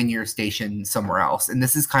thing: when you're stationed somewhere else, and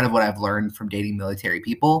this is kind of what I've learned from dating military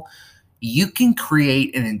people, you can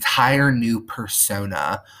create an entire new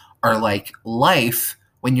persona or like life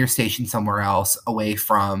when you're stationed somewhere else away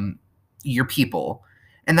from your people.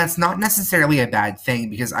 And that's not necessarily a bad thing,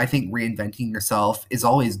 because I think reinventing yourself is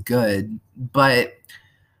always good. But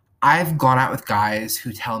I've gone out with guys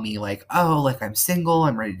who tell me like, oh, like I'm single,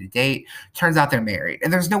 I'm ready to date. Turns out they're married.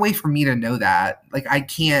 And there's no way for me to know that. Like I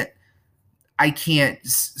can't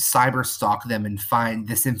cyber stalk them and find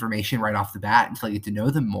this information right off the bat until I get to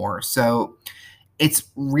know them more. So it's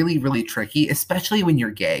really, really tricky, especially when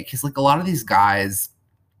you're gay. Because like a lot of these guys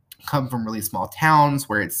come from really small towns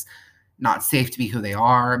where it's not safe to be who they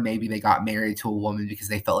are. Maybe they got married to a woman because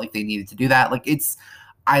they felt like they needed to do that. Like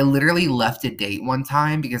I literally left a date one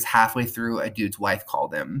time because halfway through a dude's wife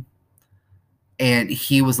called him. And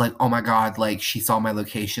he was like, oh my God, like she saw my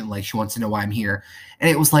location. Like she wants to know why I'm here. And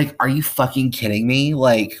it was like, are you fucking kidding me?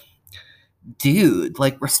 Like, dude,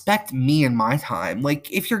 like respect me and my time.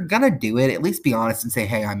 Like if you're gonna do it, at least be honest and say,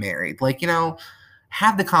 hey, I'm married. Like,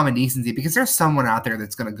 have the common decency, because there's someone out there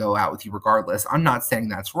that's going to go out with you regardless. I'm not saying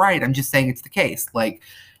that's right. I'm just saying it's the case. Like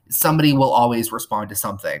somebody will always respond to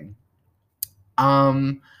something.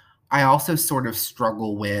 I also sort of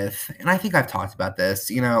struggle with, and I think I've talked about this,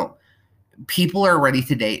 people are ready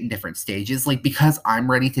to date in different stages. Like because I'm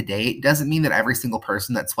ready to date doesn't mean that every single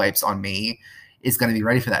person that swipes on me is going to be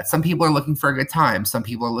ready for that. Some people are looking for a good time. Some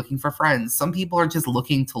people are looking for friends. Some people are just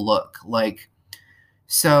looking to look.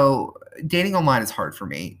 So dating online is hard for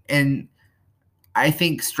me. And I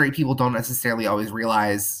think straight people don't necessarily always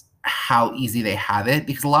realize how easy they have it,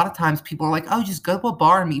 because a lot of times people are like, oh, just go to a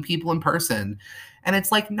bar and meet people in person. And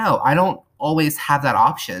it's like, no, I don't always have that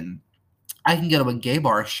option. I can go to a gay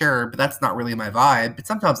bar, sure, but that's not really my vibe. But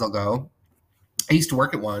sometimes I'll go. I used to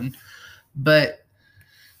work at one. But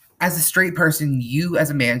as a straight person, you as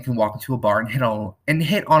a man can walk into a bar and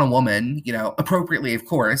hit on a woman, appropriately, of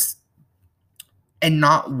course, and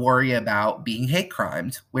not worry about being hate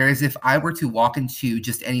crimed. Whereas if I were to walk into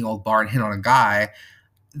just any old bar and hit on a guy,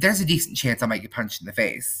 there's a decent chance I might get punched in the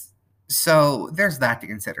face. So there's that to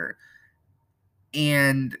consider.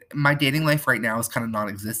 And my dating life right now is kind of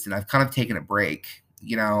non-existent. I've kind of taken a break.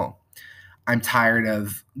 I'm tired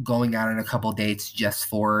of going out on a couple dates just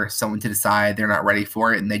for someone to decide they're not ready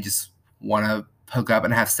for it and they just want to hook up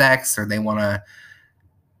and have sex, or they want to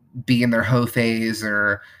be in their hoe phase,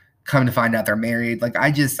 or come to find out they're married. Like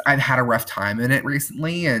I've had a rough time in it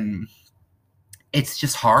recently, and it's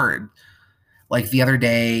just hard. Like the other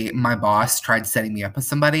day, my boss tried setting me up with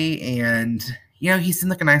somebody, and he seemed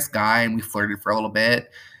like a nice guy, and we flirted for a little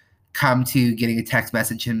bit. Come to getting a text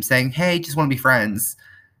message him saying, hey, just want to be friends.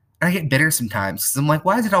 And I get bitter sometimes because I'm like,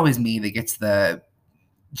 why is it always me that gets the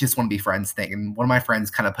just want to be friends thing? And one of my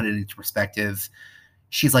friends kind of put it into perspective.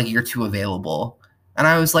 She's like, you're too available. And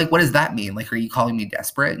I was like, what does that mean? Like, are you calling me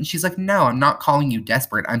desperate? And she's like, no, I'm not calling you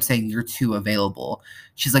desperate. I'm saying you're too available.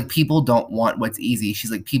 She's like, people don't want what's easy.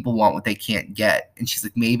 She's like, people want what they can't get. And she's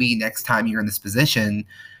like, maybe next time you're in this position,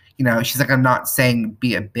 She's like, I'm not saying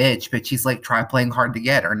be a bitch, but she's like, try playing hard to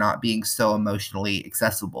get or not being so emotionally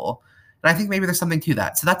accessible. And I think maybe there's something to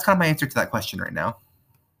that. So that's kind of my answer to that question right now.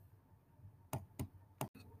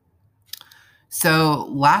 So,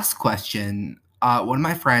 last question. One of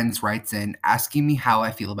my friends writes in asking me how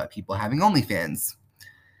I feel about people having OnlyFans.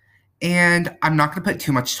 And I'm not going to put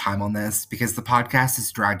too much time on this because the podcast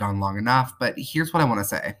has dragged on long enough, but here's what I want to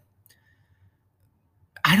say.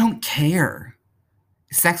 I don't care.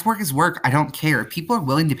 Sex work is work. I don't care. If people are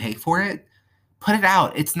willing to pay for it, put it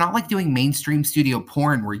out. It's not like doing mainstream studio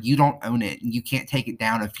porn where you don't own it and you can't take it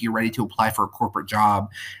down if you're ready to apply for a corporate job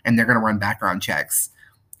and they're going to run background checks.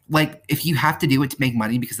 Like, if you have to do it to make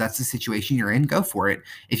money because that's the situation you're in, go for it.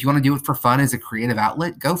 If you want to do it for fun as a creative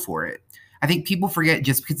outlet, go for it. I think people forget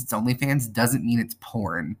just because it's OnlyFans doesn't mean it's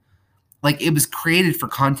porn. Like, it was created for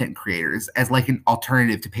content creators as like an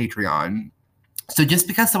alternative to Patreon. So just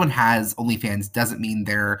because someone has OnlyFans doesn't mean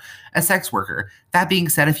they're a sex worker. That being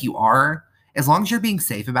said, if you are, as long as you're being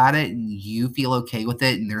safe about it and you feel okay with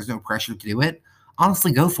it and there's no pressure to do it,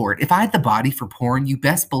 honestly, go for it. If I had the body for porn, you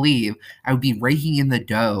best believe I would be raking in the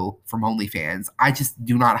dough from OnlyFans. I just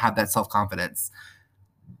do not have that self-confidence.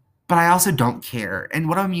 But I also don't care. And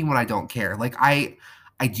what do I mean when I don't care? Like, I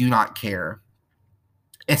do not care,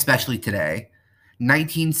 especially today.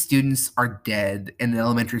 19 students are dead in an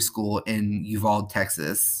elementary school in Uvalde,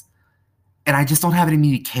 Texas. And I just don't have any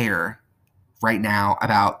me to care right now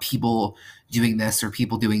about people doing this or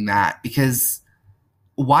people doing that, because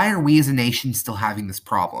why are we as a nation still having this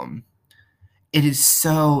problem? It is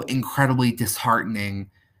so incredibly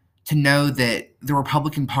disheartening to know that the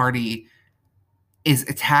Republican Party is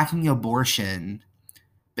attacking abortion,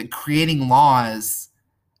 but creating laws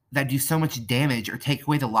that do so much damage or take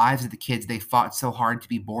away the lives of the kids they fought so hard to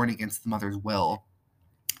be born against the mother's will.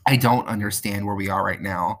 I don't understand where we are right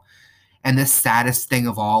now. And the saddest thing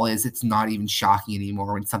of all is it's not even shocking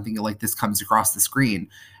anymore when something like this comes across the screen.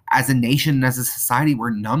 As a nation and as a society,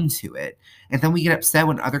 we're numb to it. And then we get upset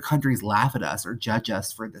when other countries laugh at us or judge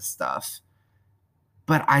us for this stuff.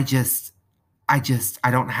 But I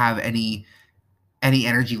don't have any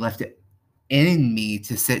energy left in me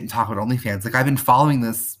to sit and talk about OnlyFans. Like, I've been following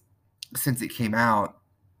this since it came out,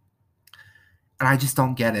 and I just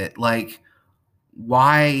don't get it. Like,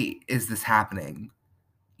 why is this happening?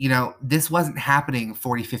 This wasn't happening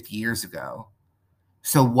 40, 50 years ago.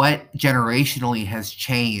 So what generationally has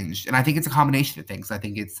changed? And I think it's a combination of things. I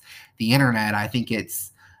think it's the internet. I think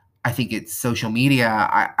it's social media.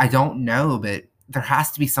 I don't know, but there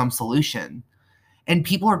has to be some solution. And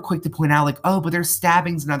people are quick to point out, like, oh, but there's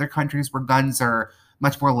stabbings in other countries where guns are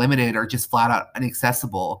much more limited or just flat out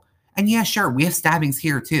inaccessible. And yeah, sure, we have stabbings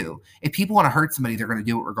here too. If people want to hurt somebody, they're going to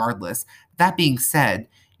do it regardless. That being said,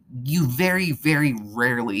 you very, very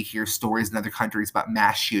rarely hear stories in other countries about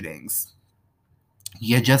mass shootings.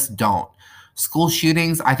 You just don't. School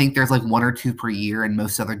shootings, I think there's like one or two per year in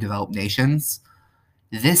most other developed nations.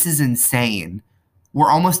 This is insane. We're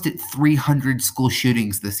almost at 300 school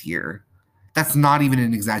shootings this year. That's not even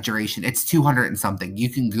an exaggeration. It's 200 and something. You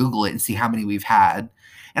can Google it and see how many we've had.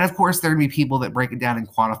 And of course, there are going to be people that break it down and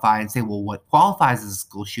quantify and say, well, what qualifies as a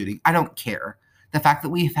school shooting? I don't care. The fact that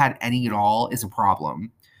we've had any at all is a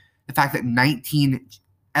problem. The fact that 19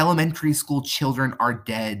 elementary school children are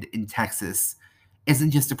dead in Texas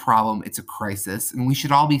isn't just a problem, it's a crisis. And we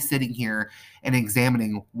should all be sitting here and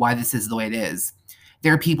examining why this is the way it is.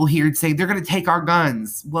 There are people here saying they're going to take our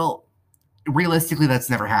guns. Well, realistically, that's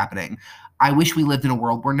never happening. I wish we lived in a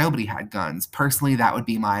world where nobody had guns. Personally, that would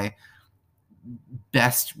be my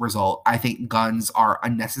best result. I think guns are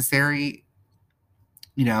unnecessary,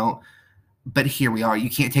 but here we are. You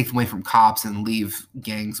can't take them away from cops and leave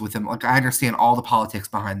gangs with them. Like, I understand all the politics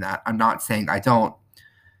behind that. I'm not saying I don't.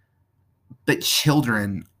 But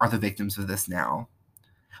children are the victims of this now.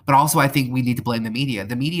 But also, I think we need to blame the media.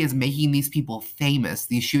 The media is making these people famous,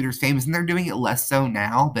 these shooters famous, and they're doing it less so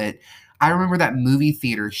now. But I remember that movie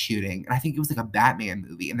theater shooting, and I think it was like a Batman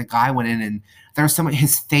movie, and the guy went in and there was someone,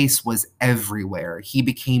 his face was everywhere. He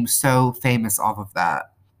became so famous off of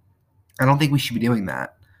that. I don't think we should be doing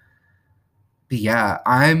that. But yeah,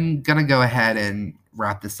 I'm going to go ahead and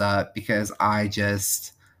wrap this up because I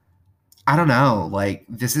don't know. Like,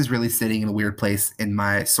 this is really sitting in a weird place in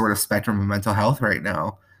my sort of spectrum of mental health right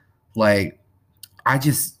now. Like, I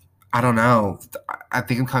just, I don't know. I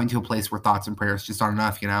think I'm coming to a place where thoughts and prayers just aren't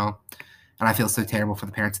enough, And I feel so terrible for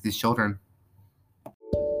the parents of these children.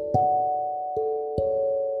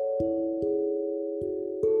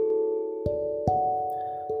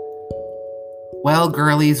 Well,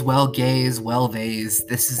 girlies, well, gays, well, theys,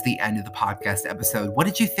 this is the end of the podcast episode. What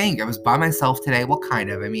did you think? I was by myself today. Well, kind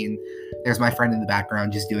of. I mean, there's my friend in the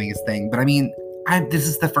background just doing his thing. But I mean, this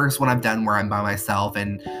is the first one I've done where I'm by myself.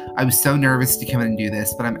 And I was so nervous to come in and do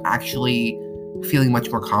this, but I'm actually feeling much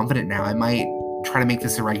more confident now. I might try to make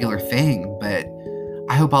this a regular thing, but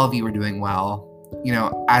I hope all of you are doing well. You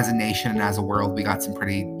know, as a nation and as a world, we got some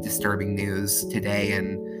pretty disturbing news today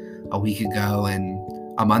and a week ago and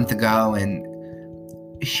a month ago, and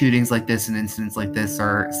shootings like this and incidents like this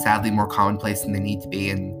are sadly more commonplace than they need to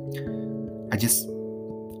be. And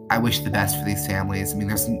I wish the best for these families. I mean,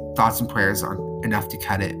 there's some thoughts and prayers aren't enough to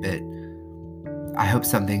cut it, but I hope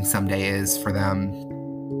something someday is for them.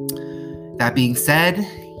 That being said,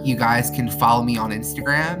 you guys can follow me on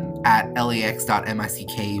Instagram at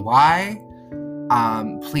lex.mickey.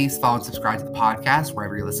 Please follow and subscribe to the podcast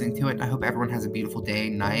wherever you're listening to it. I hope everyone has a beautiful day,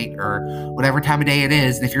 night, or whatever time of day it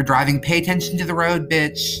is. And if you're driving, pay attention to the road,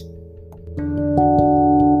 bitch.